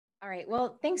All right.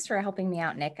 Well, thanks for helping me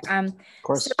out, Nick. Of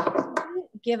course. So can you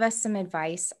give us some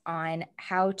advice on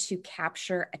how to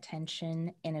capture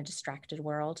attention in a distracted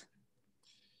world?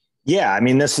 Yeah, I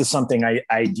mean, this is something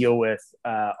I deal with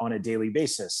on a daily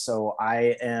basis. So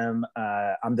I'm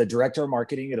the director of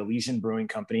marketing at Elysian Brewing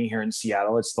Company here in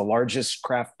Seattle. It's the largest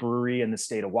craft brewery in the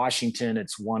state of Washington.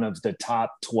 It's one of the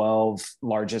top 12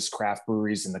 largest craft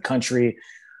breweries in the country.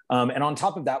 And on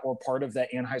top of that, we're part of the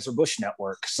Anheuser-Busch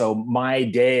network. So my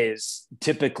days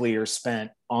typically are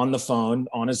spent on the phone,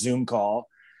 on a Zoom call,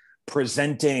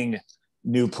 presenting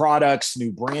new products,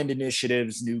 new brand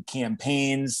initiatives, new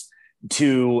campaigns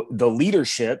to the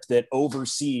leadership that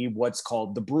oversee what's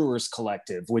called the Brewers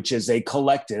Collective, which is a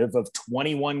collective of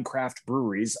 21 craft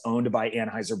breweries owned by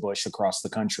Anheuser-Busch across the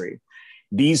country.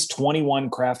 These 21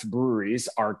 craft breweries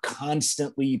are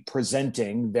constantly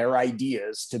presenting their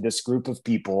ideas to this group of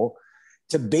people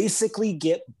to basically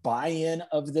get buy-in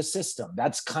of the system.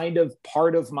 That's kind of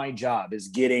part of my job, is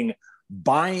getting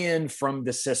buy-in from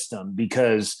the system,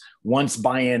 because once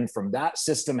buy-in from that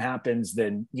system happens,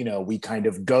 then, we kind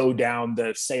of go down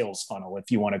the sales funnel, if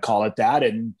you want to call it that.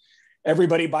 And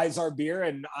everybody buys our beer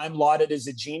and I'm lauded as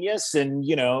a genius, and,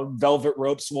 velvet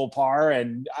ropes will par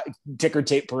and ticker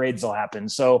tape parades will happen.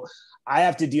 So I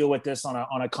have to deal with this on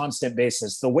a constant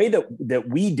basis. The way that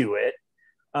we do it,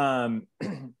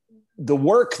 the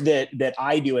work that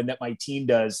I do and that my team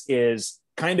does is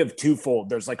kind of twofold.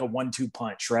 There's like a 1-2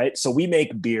 punch, right? So we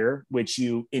make beer, which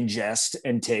you ingest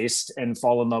and taste and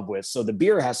fall in love with. So the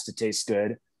beer has to taste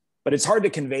good, but it's hard to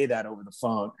convey that over the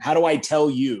phone. How do I tell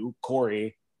you,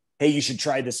 Corey, hey, you should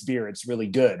try this beer, it's really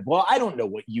good? Well, I don't know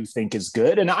what you think is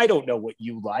good, and I don't know what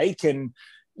you like. And,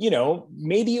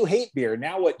 maybe you hate beer.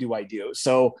 Now what do I do?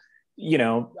 So,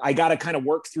 I got to kind of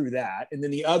work through that. And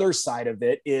then the other side of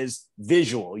it is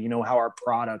visual, how our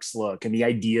products look and the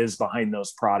ideas behind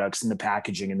those products and the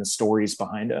packaging and the stories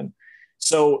behind them.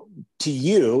 So to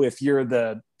you, if you're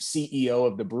the CEO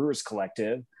of the Brewers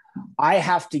Collective, I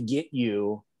have to get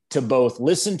you to both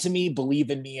listen to me,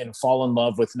 believe in me, and fall in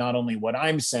love with not only what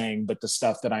I'm saying, but the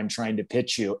stuff that I'm trying to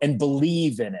pitch you, and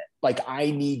believe in it. Like,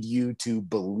 I need you to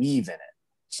believe in it.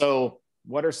 So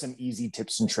what are some easy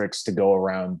tips and tricks to go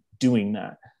around doing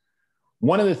that?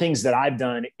 One of the things that I've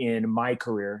done in my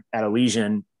career at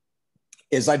Elysian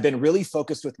is I've been really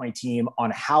focused with my team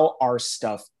on how our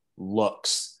stuff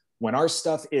looks. When our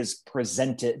stuff is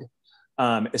presented,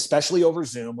 especially over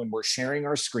Zoom, when we're sharing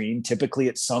our screen, typically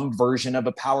it's some version of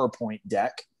a PowerPoint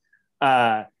deck,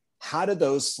 how do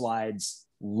those slides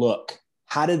look?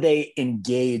 How do they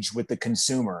engage with the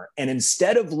consumer? And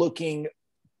instead of looking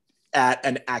at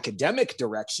an academic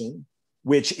direction,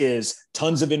 which is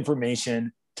tons of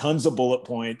information, tons of bullet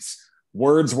points,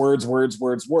 words,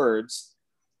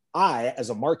 I, as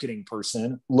a marketing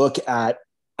person, look at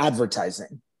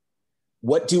advertising.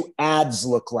 What do ads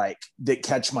look like that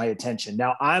catch my attention?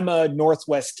 Now, I'm a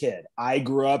Northwest kid. I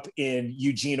grew up in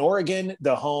Eugene, Oregon,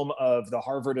 the home of the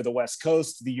Harvard of the West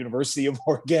Coast, the University of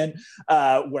Oregon,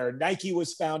 where Nike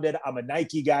was founded. I'm a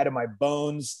Nike guy to my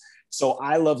bones. So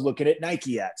I love looking at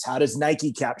Nike ads. How does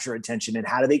Nike capture attention, and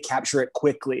how do they capture it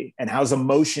quickly? And how's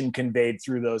emotion conveyed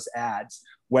through those ads?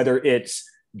 Whether it's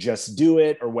just do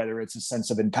it or whether it's a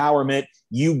sense of empowerment,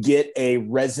 you get a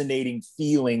resonating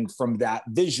feeling from that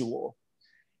visual.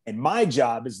 And my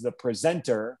job as the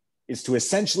presenter is to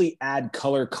essentially add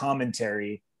color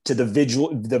commentary to the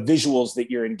visuals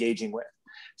that you're engaging with.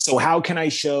 So how can I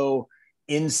show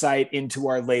insight into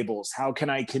our labels? How can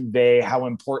I convey how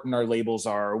important our labels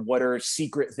are? What are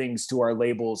secret things to our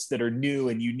labels that are new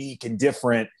and unique and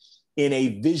different in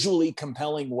a visually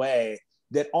compelling way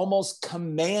that almost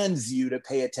commands you to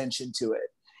pay attention to it?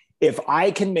 If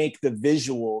I can make the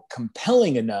visual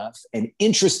compelling enough and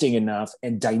interesting enough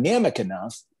and dynamic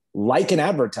enough, like an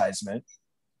advertisement,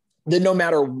 then no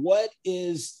matter what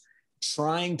is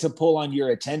trying to pull on your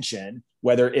attention,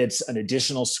 whether it's an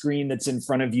additional screen that's in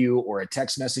front of you, or a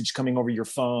text message coming over your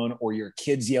phone, or your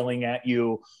kids yelling at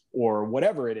you, or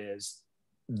whatever it is,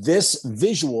 this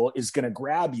visual is going to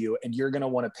grab you and you're going to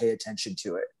want to pay attention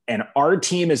to it. And our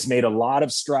team has made a lot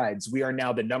of strides. We are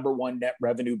now the #1 net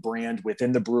revenue brand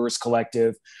within the Brewers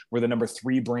Collective. We're the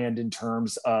 #3 brand in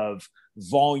terms of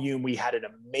volume. We had an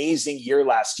amazing year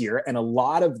last year, and a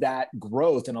lot of that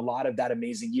growth and a lot of that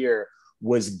amazing year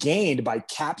was gained by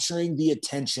capturing the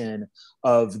attention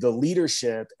of the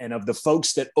leadership and of the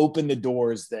folks that open the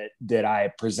doors that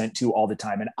I present to all the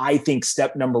time. And I think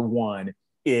step #1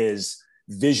 is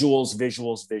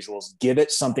visuals. Give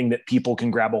it something that people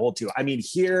can grab a hold to. I mean,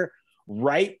 here,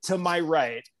 right to my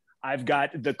right, I've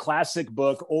got the classic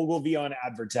book, Ogilvy on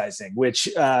Advertising, which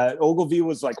Ogilvy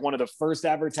was like one of the first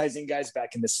advertising guys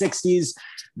back in the 60s.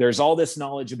 There's all this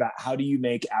knowledge about how do you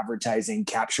make advertising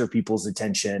capture people's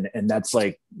attention. And that's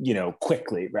like, you know,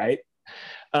 quickly, right?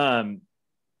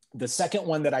 The second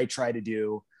one that I try to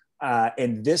do,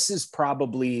 and this is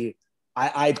probably,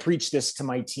 I preach this to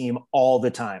my team all the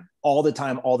time.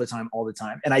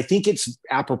 And I think it's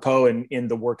apropos in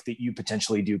the work that you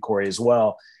potentially do, Corey, as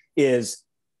well, is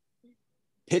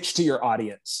pitch to your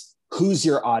audience. Who's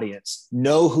your audience?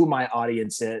 Know who my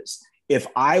audience is. If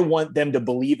I want them to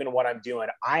believe in what I'm doing,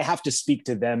 I have to speak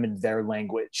to them in their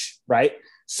language, right?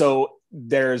 So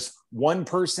there's one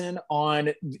person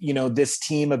on, you know, this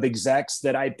team of execs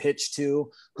that I pitch to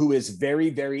who is very,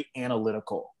 very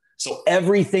analytical. So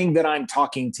everything that I'm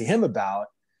talking to him about,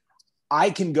 I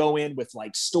can go in with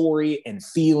like story and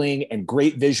feeling and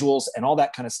great visuals and all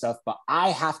that kind of stuff, but I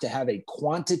have to have a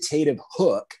quantitative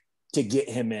hook to get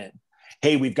him in.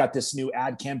 Hey, we've got this new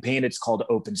ad campaign. It's called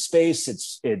Open Space.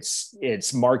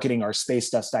 It's marketing our Space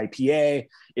Dust IPA.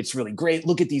 It's really great.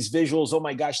 Look at these visuals. Oh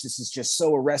my gosh, this is just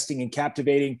so arresting and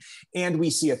captivating. And we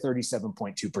see a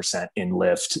 37.2% in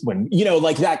lift when, you know,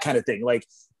 like that kind of thing. Like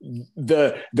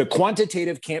the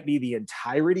quantitative can't be the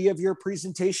entirety of your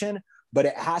presentation, but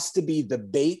it has to be the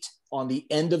bait on the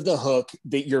end of the hook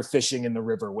that you're fishing in the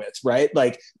river with, right?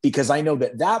 Like, because I know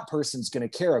that that person's going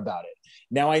to care about it.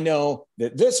 Now I know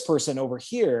that this person over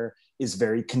here is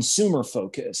very consumer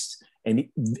focused,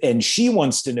 and she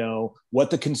wants to know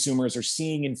what the consumers are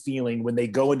seeing and feeling when they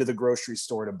go into the grocery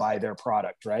store to buy their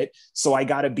product, right? So I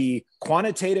got to be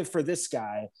quantitative for this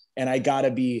guy, and I got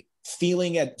to be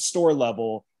feeling at store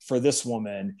level for this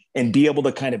woman, and be able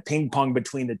to kind of ping pong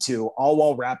between the two, all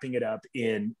while wrapping it up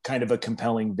in kind of a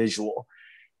compelling visual.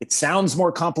 It sounds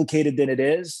more complicated than it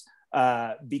is,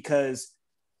 because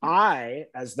I,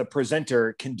 as the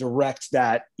presenter, can direct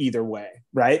that either way,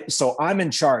 right? So I'm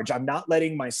in charge. I'm not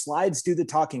letting my slides do the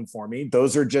talking for me.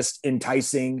 Those are just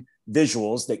enticing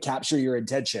visuals that capture your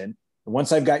attention. And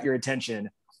once I've got your attention,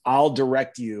 I'll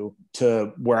direct you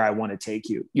to where I want to take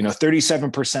you. You know,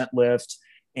 37% lift,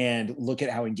 and look at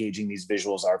how engaging these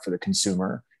visuals are for the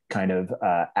consumer kind of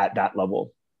at that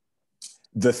level.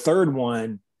 The third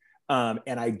one, and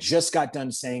I just got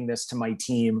done saying this to my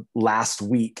team last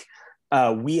week,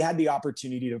 we had the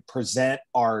opportunity to present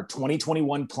our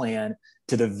 2021 plan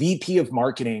to the VP of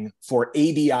marketing for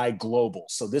ABI Global.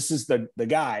 So this is the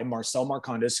guy, Marcel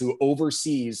Marcondes, who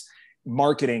oversees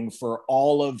marketing for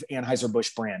all of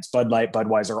Anheuser-Busch brands, Bud Light,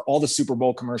 Budweiser, all the Super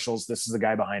Bowl commercials. This is the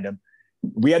guy behind him.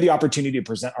 We had the opportunity to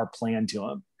present our plan to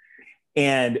him.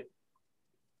 And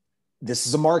this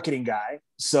is a marketing guy.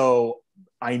 So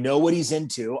I know what he's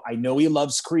into. I know he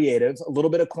loves creative, a little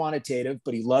bit of quantitative,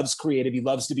 but he loves creative. He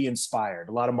loves to be inspired.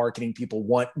 A lot of marketing people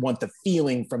want the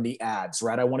feeling from the ads,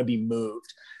 right? I want to be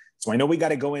moved. So I know we got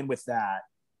to go in with that.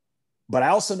 But I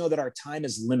also know that our time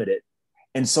is limited.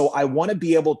 And so I want to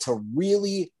be able to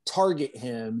really target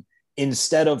him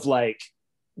instead of like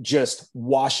just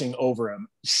washing over him,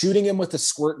 shooting him with a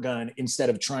squirt gun instead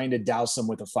of trying to douse him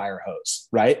with a fire hose,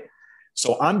 right?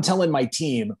 So I'm telling my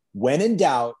team, when in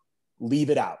doubt, leave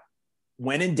it out.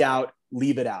 When in doubt,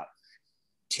 leave it out.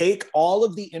 Take all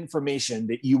of the information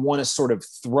that you want to sort of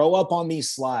throw up on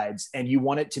these slides, and you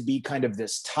want it to be kind of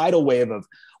this tidal wave of,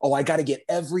 oh, I got to get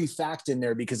every fact in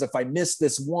there, because if I miss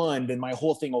this one, then my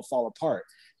whole thing will fall apart.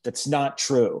 That's not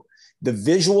true. The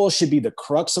visual should be the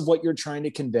crux of what you're trying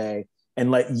to convey, and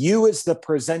let you as the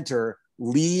presenter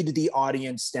lead the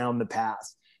audience down the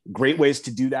path. Great ways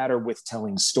to do that are with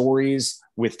telling stories,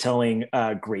 with telling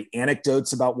great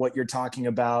anecdotes about what you're talking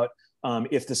about.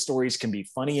 If the stories can be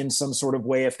funny in some sort of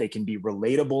way, if they can be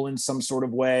relatable in some sort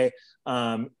of way,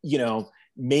 you know,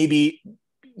 maybe,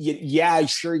 yeah,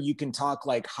 sure, you can talk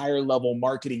like higher level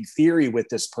marketing theory with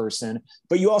this person,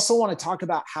 but you also want to talk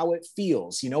about how it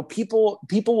feels. You know, people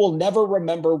will never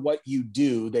remember what you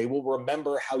do. They will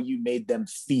remember how you made them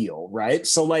feel, right?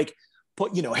 So like,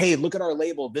 put, you know, hey, look at our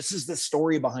label. This is the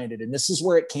story behind it, and this is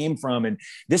where it came from. And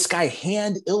this guy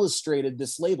hand illustrated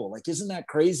this label. Like, isn't that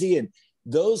crazy? And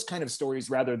those kind of stories,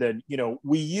 rather than, you know,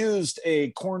 we used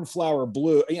a cornflower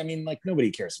blue. I mean, like,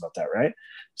 nobody cares about that, right?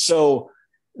 So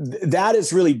that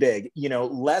is really big. You know,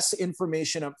 less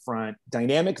information up front,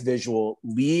 dynamic visual,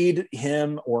 lead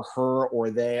him or her or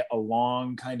they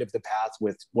along kind of the path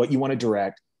with what you want to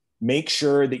direct. Make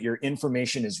sure that your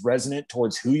information is resonant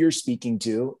towards who you're speaking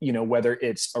to, you know, whether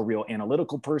it's a real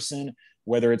analytical person,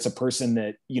 whether it's a person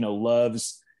that, you know,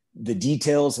 loves the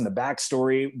details and the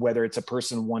backstory, whether it's a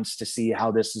person who wants to see how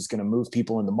this is going to move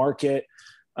people in the market.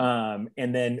 And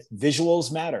then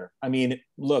visuals matter. I mean,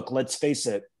 look, let's face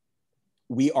it.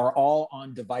 we are all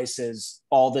on devices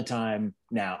all the time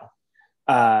now.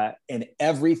 And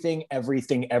everything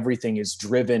is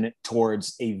driven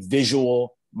towards a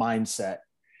visual mindset.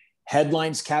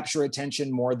 Headlines capture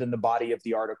attention more than the body of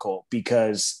the article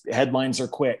because headlines are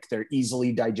quick, they're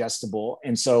easily digestible.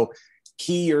 And so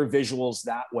key your visuals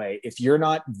that way. If you're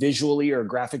not visually or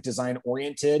graphic design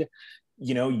oriented,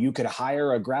 you could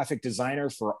hire a graphic designer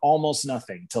for almost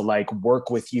nothing to like work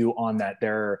with you on that.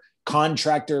 There are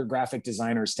contractor graphic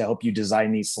designers to help you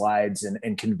design these slides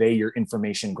and convey your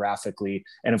information graphically.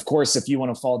 And of course, if you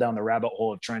want to fall down the rabbit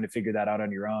hole of trying to figure that out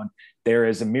on your own, there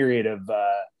is a myriad of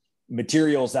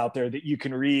materials out there that you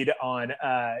can read on,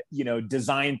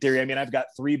 design theory. I mean, I've got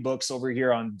 3 books over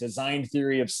here on design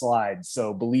theory of slides.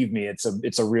 So believe me,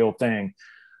 it's a real thing.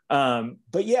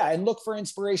 But yeah, and look for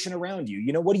inspiration around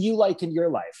you. What do you like in your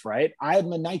life, right?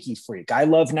 I'm a Nike freak. I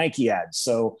love Nike ads.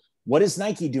 So what is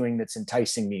Nike doing that's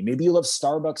enticing me? Maybe you love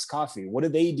Starbucks coffee. What do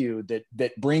they do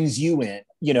that brings you in?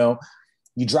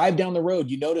 You drive down the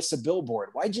road, you notice a billboard.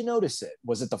 Why'd you notice it?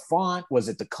 Was it the font? Was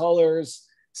it the colors?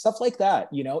 Stuff like that.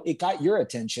 It got your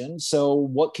attention. So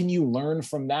what can you learn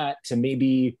from that to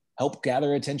maybe help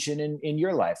gather attention in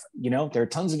your life? There are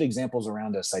tons of examples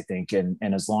around us, I think. And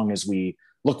as long as we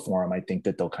look for them, I think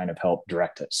that they'll kind of help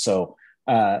direct us. So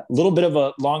a little bit of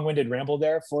a long-winded ramble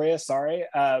there for you. Sorry.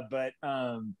 But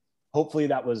hopefully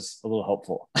that was a little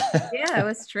helpful. Yeah, it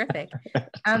was terrific.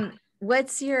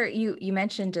 What's you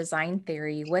mentioned design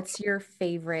theory. What's your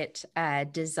favorite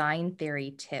design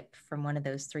theory tip from one of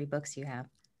those 3 books you have?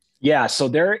 Yeah. So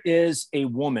there is a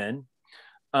woman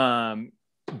down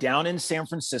in San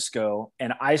Francisco,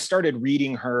 and I started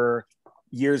reading her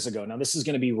years ago. Now this is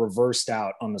going to be reversed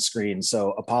out on the screen,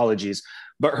 so apologies,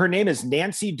 but her name is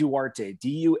Nancy Duarte,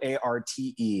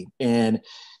 Duarte. And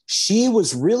she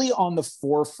was really on the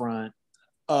forefront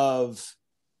of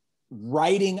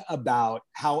writing about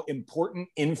how important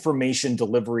information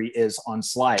delivery is on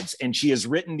slides. And she has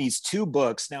written these 2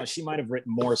 books. Now, she might have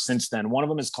written more since then. One of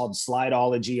them is called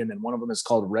Slideology, and then one of them is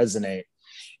called Resonate.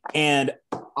 And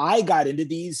I got into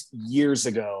these years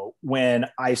ago when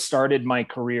I started my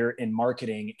career in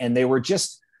marketing, and they were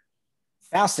just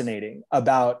fascinating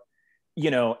about,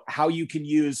 how you can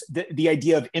use the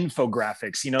idea of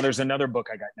infographics. There's another book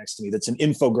I got next to me that's an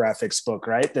infographics book,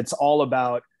 right? That's all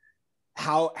about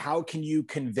how can you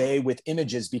convey with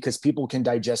images, because people can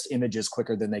digest images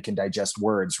quicker than they can digest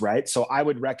words, right? So I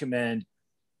would recommend,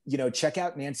 check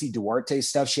out Nancy Duarte's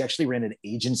stuff. She actually ran an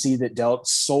agency that dealt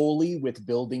solely with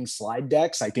building slide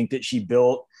decks. I think that she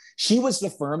was the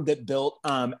firm that built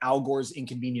Al Gore's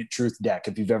Inconvenient Truth deck,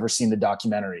 if you've ever seen the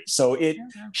documentary. So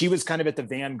she was kind of at the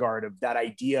vanguard of that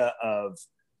idea of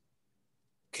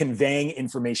conveying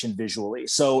information visually.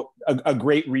 So a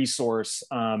great resource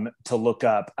to look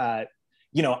up.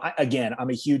 Again, I'm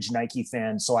a huge Nike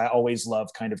fan, so I always love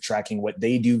kind of tracking what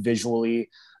they do visually.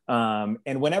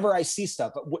 And whenever I see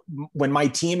stuff, when my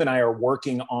team and I are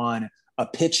working on a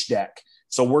pitch deck,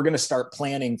 so we're going to start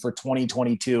planning for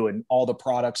 2022 and all the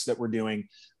products that we're doing,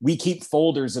 we keep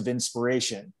folders of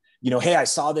inspiration. Hey, I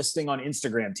saw this thing on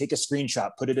Instagram, take a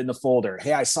screenshot, put it in the folder.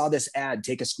 Hey, I saw this ad,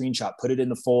 take a screenshot, put it in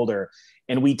the folder.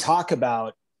 And we talk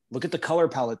about, look at the color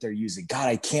palette they're using. God,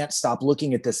 I can't stop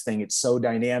looking at this thing. It's so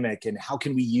dynamic. And how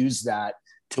can we use that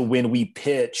to when we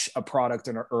pitch a product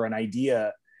or an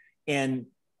idea? And,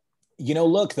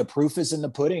 look, the proof is in the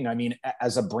pudding. I mean,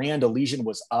 as a brand, Elysian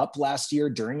was up last year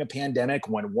during a pandemic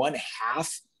when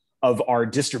 1/2 of our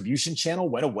distribution channel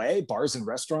went away. Bars and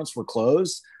restaurants were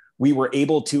closed. We were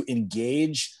able to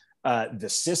engage the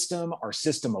system, our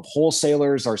system of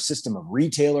wholesalers, our system of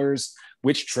retailers,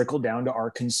 which trickled down to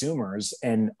our consumers.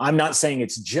 And I'm not saying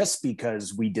it's just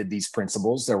because we did these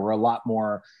principles. There were a lot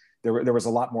more, there was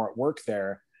a lot more at work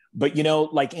there. But,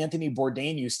 like Anthony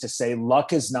Bourdain used to say,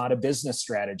 luck is not a business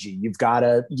strategy. You've got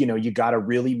to, you got to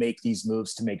really make these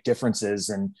moves to make differences.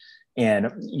 And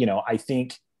I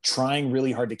think trying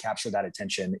really hard to capture that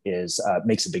attention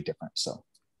makes a big difference. So.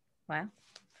 Wow.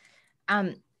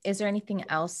 Is there anything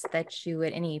else that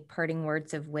any parting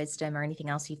words of wisdom or anything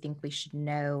else you think we should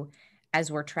know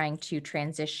as we're trying to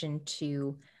transition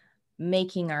to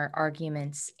making our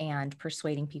arguments and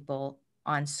persuading people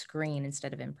on screen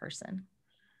instead of in person?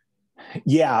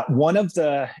 Yeah,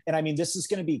 and I mean, this is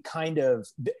going to be kind of,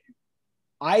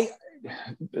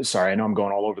 sorry, I know I'm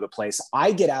going all over the place.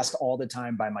 I get asked all the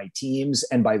time by my teams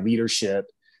and by leadership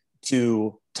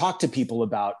to talk to people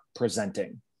about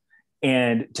presenting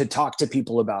and to talk to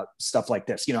people about stuff like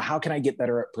this. How can I get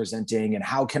better at presenting, and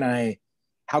how can I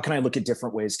look at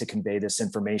different ways to convey this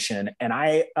information? And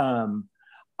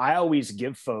I always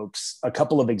give folks a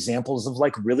couple of examples of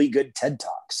like really good TED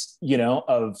Talks, you know,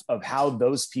 of how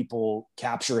those people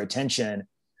capture attention.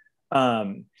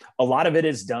 A lot of it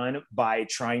is done by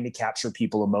trying to capture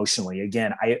people emotionally.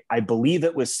 Again, I believe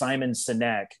it was Simon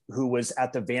Sinek who was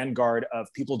at the vanguard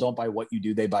of people don't buy what you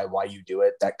do, they buy why you do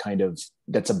it.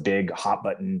 That's a big hot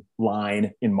button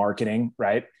line in marketing,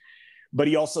 right? But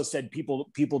he also said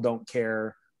people don't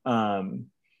care.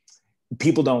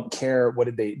 People don't care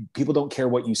people don't care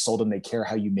what you sold them, they care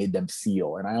how you made them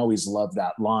feel. And I always love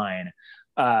that line.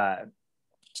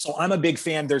 So I'm a big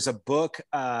fan. There's a book,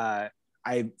 I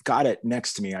got it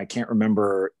next to me. I can't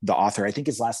remember the author. I think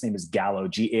his last name is Gallo,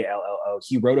 Gallo.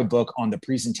 He wrote a book on the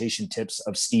presentation tips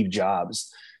of Steve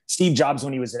Jobs. Steve Jobs,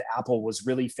 when he was at Apple, was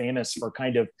really famous for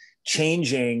kind of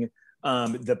changing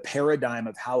the paradigm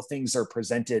of how things are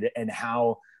presented and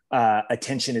how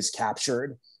attention is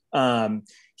captured.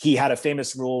 He had a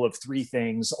famous rule of 3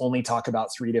 things, only talk about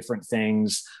 3 different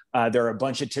things. There are a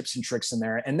bunch of tips and tricks in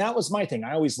there. And that was my thing.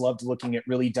 I always loved looking at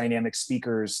really dynamic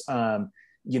speakers.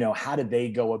 You know, how did they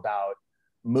go about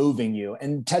moving you?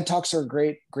 And TED Talks are a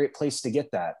great place to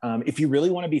get that. If you really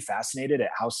want to be fascinated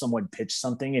at how someone pitched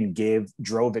something and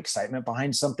drove excitement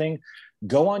behind something,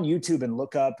 go on YouTube and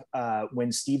look up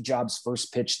when Steve Jobs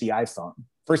first pitched the iPhone.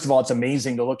 First of all, it's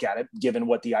amazing to look at it, given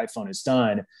what the iPhone has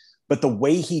done. But the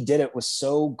way he did it was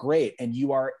so great. And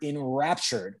you are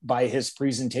enraptured by his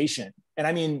presentation. And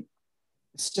I mean,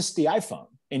 it's just the iPhone.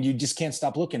 And you just can't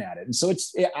stop looking at it. And so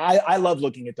I love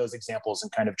looking at those examples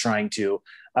and kind of trying to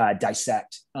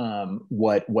dissect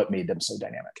what made them so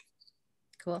dynamic.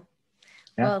 Cool.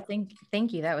 Yeah. Well,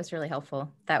 thank you. That was really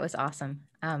helpful. That was awesome.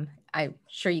 I'm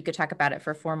sure you could talk about it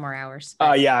for 4 more hours.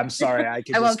 Yeah, I'm sorry.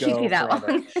 I won't keep you that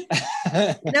long.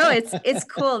 No, it's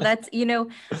cool. That's, you know,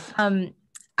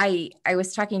 I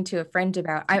was talking to a friend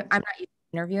about, I'm not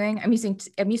interviewing. I'm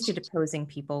used to deposing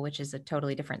people, which is a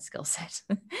totally different skill set.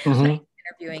 Mm-hmm.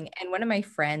 Interviewing. And one of my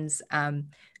friends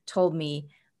told me,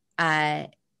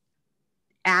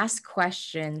 ask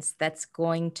questions that's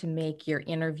going to make your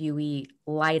interviewee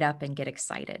light up and get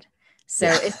excited. So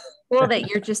it's cool that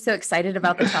you're just so excited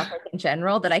about the topic in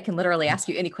general that I can literally ask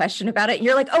you any question about it. And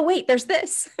you're like, oh, wait, there's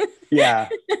this. Yeah.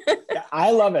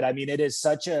 I love it. I mean, it is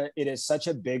such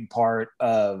a big part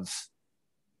of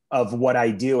what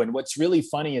I do. And what's really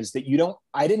funny is that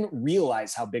I didn't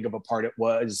realize how big of a part it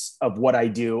was of what I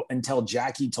do until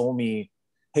Jackie told me,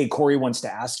 hey, Corey wants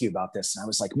to ask you about this. And I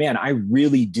was like, man, I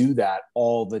really do that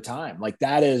all the time. Like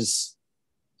that is,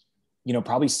 you know,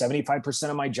 probably 75%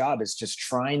 of my job is just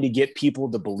trying to get people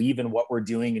to believe in what we're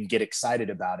doing and get excited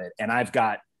about it. And I've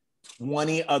got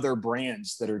 20 other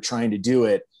brands that are trying to do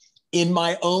it in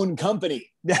my own company,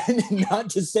 not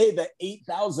to say the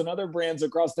 8,000 other brands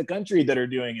across the country that are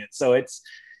doing it. So I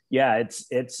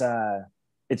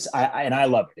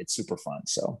love it. It's super fun.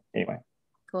 So anyway.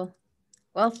 Cool.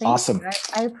 Well, thank you.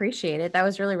 I appreciate it. That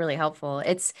was really, really helpful.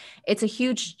 It's a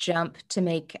huge jump to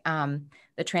make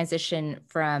the transition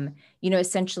from, you know,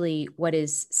 essentially what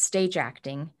is stage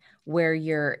acting, where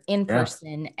you're in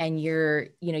person and you're,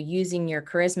 you know, using your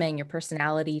charisma and your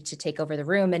personality to take over the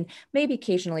room and maybe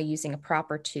occasionally using a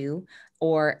prop or two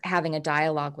or having a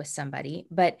dialogue with somebody.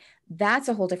 But that's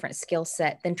a whole different skill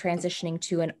set than transitioning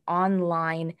to an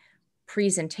online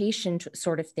presentation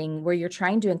sort of thing where you're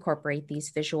trying to incorporate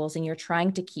these visuals and you're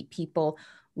trying to keep people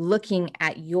looking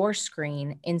at your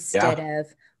screen instead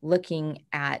of looking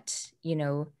at, you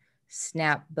know,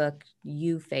 Snapbook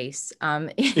you face. Well,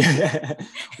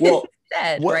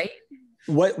 instead, right?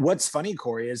 What's funny,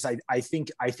 Corey, is I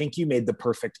think you made the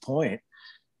perfect point.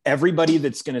 Everybody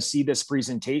that's going to see this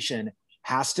presentation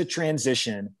has to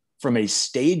transition from a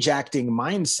stage acting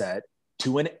mindset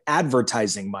to an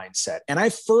advertising mindset. And I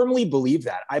firmly believe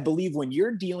that. I believe when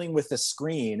you're dealing with a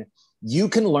screen, you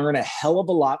can learn a hell of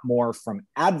a lot more from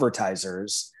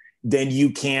advertisers than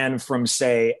you can from,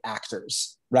 say,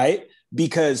 actors, right?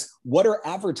 Because what are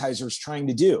advertisers trying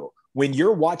to do? When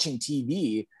you're watching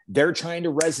TV, they're trying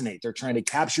to resonate. They're trying to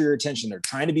capture your attention. They're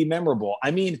trying to be memorable.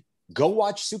 I mean, go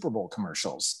watch Super Bowl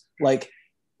commercials. Like,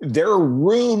 there are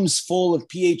rooms full of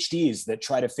PhDs that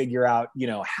try to figure out, you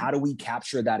know, how do we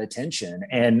capture that attention?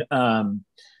 And I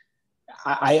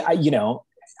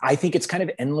think it's kind of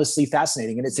endlessly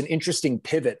fascinating. And it's an interesting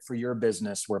pivot for your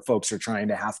business where folks are trying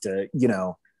to have to, you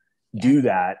know, do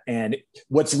that. And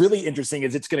what's really interesting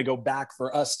is it's going to go back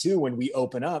for us too when we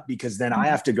open up, because then I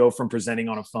have to go from presenting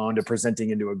on a phone to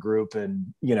presenting into a group,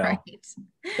 and, you know,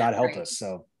 God help us.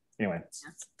 So anyway,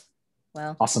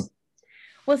 well, awesome.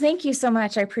 Well, thank you so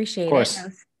much. I appreciate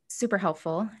it. super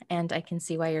helpful, and I can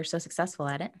see why you're so successful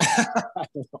at it. I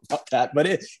don't know about that, but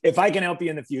if I can help you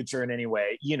in the future in any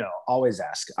way, always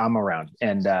ask. I'm around,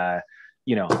 and I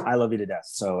love you to death.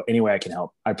 So any way I can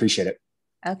help, I appreciate it.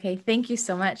 Okay. Thank you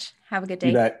so much. Have a good day.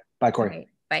 You bet. Bye, Corey. Okay,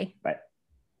 bye. Bye.